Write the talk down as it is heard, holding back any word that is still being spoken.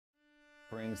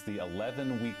brings the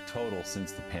 11-week total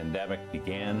since the pandemic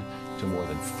began to more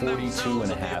than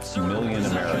 42.5 million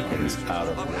Americans out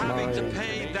of work. Having to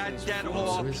pay that debt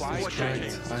off for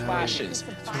decades. Clashes,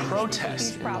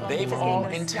 protests, they've all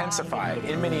intensified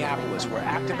in Minneapolis, where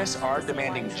activists are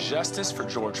demanding justice for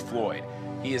George Floyd.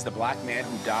 He is the black man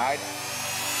who died.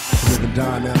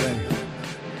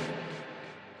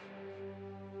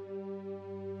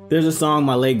 There's a song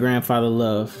my late grandfather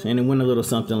loved, and it went a little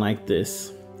something like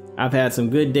this. I've had some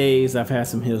good days, I've had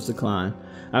some hills to climb.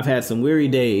 I've had some weary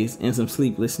days and some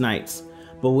sleepless nights.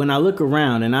 But when I look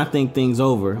around and I think things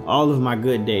over, all of my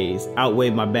good days outweigh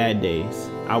my bad days.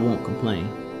 I won't complain.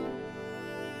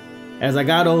 As I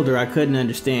got older, I couldn't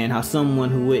understand how someone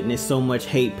who witnessed so much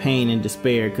hate, pain, and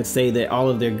despair could say that all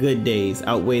of their good days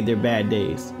outweighed their bad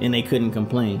days, and they couldn't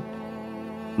complain.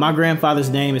 My grandfather's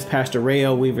name is Pastor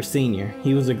Rayo Weaver Sr.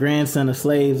 He was a grandson of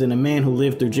slaves and a man who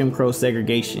lived through Jim Crow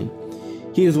segregation.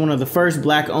 He was one of the first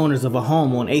black owners of a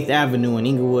home on 8th Avenue in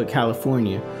Inglewood,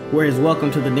 California, where his welcome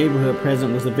to the neighborhood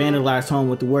present was a vandalized home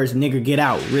with the words "nigger get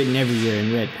out" written everywhere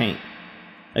in red paint.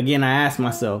 Again, I asked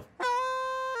myself,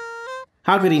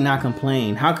 how could he not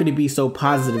complain? How could he be so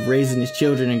positive raising his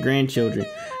children and grandchildren?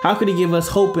 How could he give us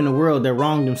hope in a world that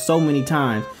wronged him so many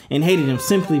times and hated him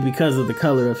simply because of the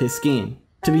color of his skin?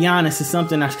 To be honest, it's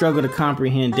something I struggle to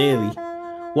comprehend daily.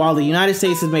 While the United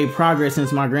States has made progress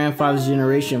since my grandfather's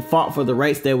generation fought for the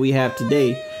rights that we have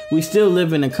today, we still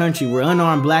live in a country where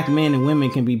unarmed black men and women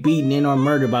can be beaten and or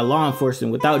murdered by law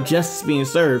enforcement without justice being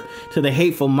served to the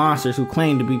hateful monsters who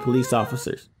claim to be police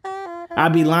officers.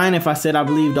 I'd be lying if I said I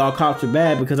believed all cops are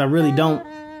bad, because I really don't.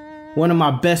 One of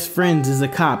my best friends is a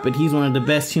cop, and he's one of the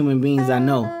best human beings I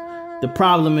know. The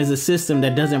problem is a system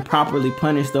that doesn't properly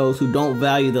punish those who don't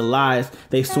value the lives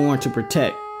they've sworn to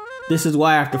protect. This is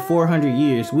why after 400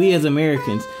 years, we as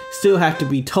Americans still have to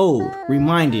be told,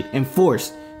 reminded, and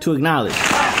forced to acknowledge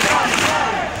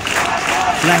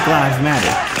Black Lives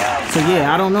Matter. So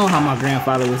yeah, I don't know how my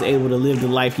grandfather was able to live the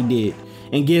life he did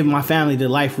and give my family the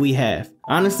life we have.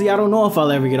 Honestly, I don't know if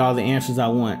I'll ever get all the answers I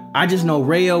want. I just know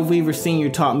Rayo Weaver Sr.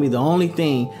 taught me the only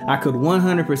thing I could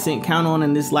 100% count on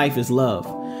in this life is love.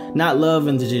 Not love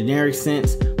in the generic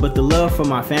sense, but the love for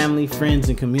my family, friends,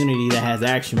 and community that has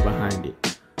action behind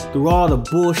it. Through all the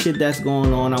bullshit that's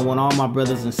going on, I want all my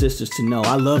brothers and sisters to know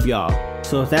I love y'all.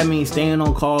 So if that means staying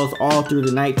on calls all through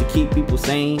the night to keep people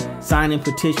sane, signing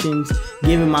petitions,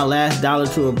 giving my last dollar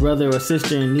to a brother or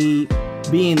sister in need,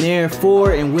 being there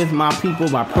for and with my people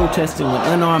by protesting when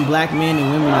unarmed black men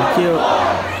and women are killed,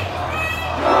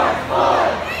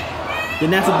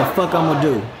 then that's what the fuck I'm gonna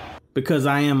do, because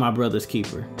I am my brother's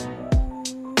keeper.